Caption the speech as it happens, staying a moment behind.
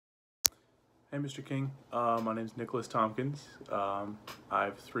Hey, Mr. King. My name's Nicholas Tompkins. I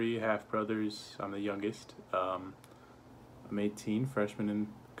have three half brothers. I'm the youngest. I'm 18, freshman in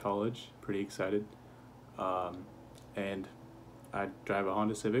college. Pretty excited. And I drive a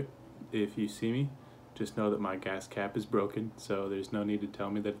Honda Civic. If you see me, just know that my gas cap is broken, so there's no need to tell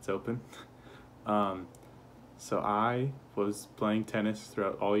me that it's open. So I was playing tennis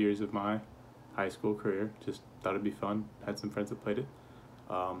throughout all years of my high school career. Just thought it'd be fun. Had some friends that played it.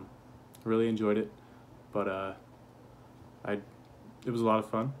 Really enjoyed it, but it was a lot of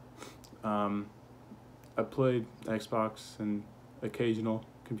fun. I played Xbox and occasional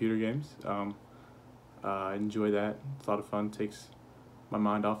computer games. I enjoy that. It's a lot of fun. Takes my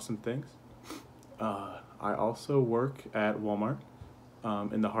mind off some things. I also work at Walmart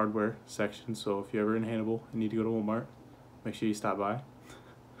in the hardware section. So if you're ever in Hannibal and need to go to Walmart, make sure you stop by.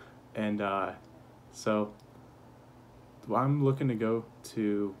 And so I'm looking to go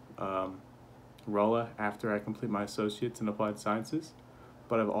to Rolla after I complete my associates in applied sciences,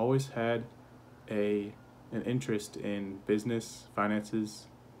 but I've always had an interest in business, finances,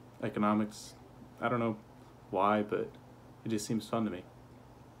 economics. I don't know why, but it just seems fun to me.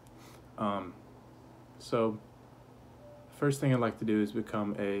 So first thing I'd like to do is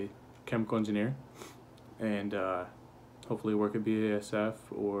become a chemical engineer and hopefully work at BASF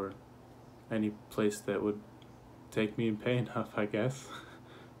or any place that would take me and pay enough, I guess.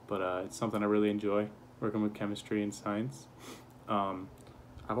 But it's something I really enjoy, working with chemistry and science. I've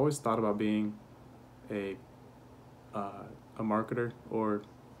always thought about being a marketer or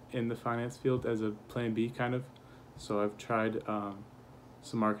in the finance field as a plan B kind of. So I've tried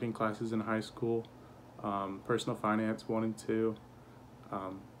some marketing classes in high school, personal finance 1 and 2,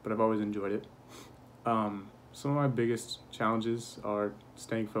 but I've always enjoyed it. Some of my biggest challenges are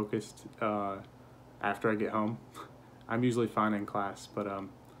staying focused after I get home. I'm usually fine in class, but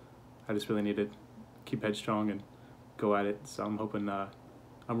I just really need to keep headstrong and go at it. So I'm hoping I'm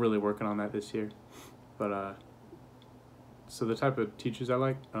really working on that this year. But so the type of teachers I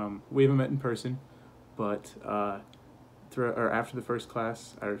like, we haven't met in person, but after the first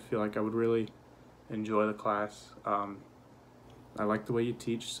class, I feel like I would really enjoy the class. I like the way you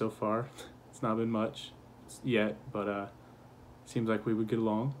teach so far. It's not been much yet, but seems like we would get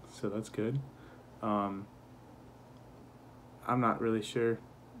along, so that's good. I'm not really sure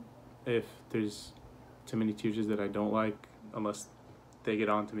if there's too many teachers that I don't like unless they get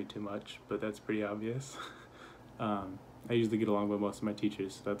on to me too much, but that's pretty obvious. I usually get along with most of my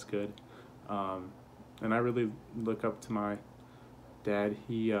teachers, so that's good. And I really look up to my dad.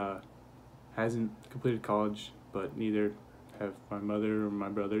 He hasn't completed college, but neither have my mother or my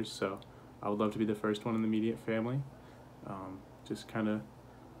brothers, so I would love to be the first one in the immediate family. Just kind of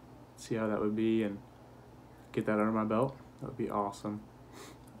see how that would be and get that under my belt. That would be awesome.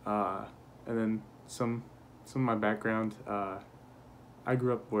 And then some of my background, I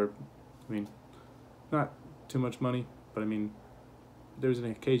grew up where, not too much money, but there was an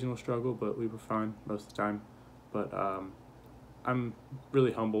occasional struggle, but we were fine most of the time. But I'm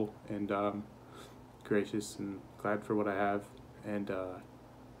really humble and gracious and glad for what I have, and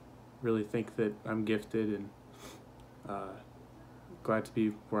really think that I'm gifted and glad to be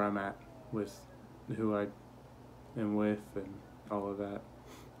where I'm at with who I am with and all of that.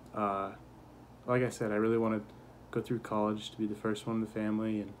 Like I said, I really want to go through college to be the first one in the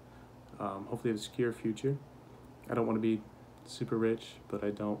family and hopefully have a secure future. I don't want to be super rich, but I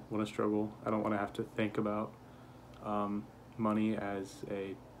don't want to struggle. I don't want to have to think about money as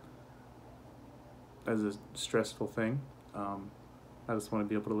a stressful thing. I just want to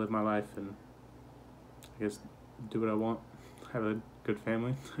be able to live my life and I guess do what I want, have a good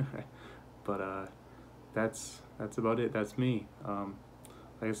family. But that's about it. That's me.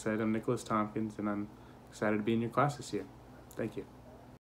 Like I said, I'm Nicholas Tompkins, and I'm excited to be in your class this year. Thank you.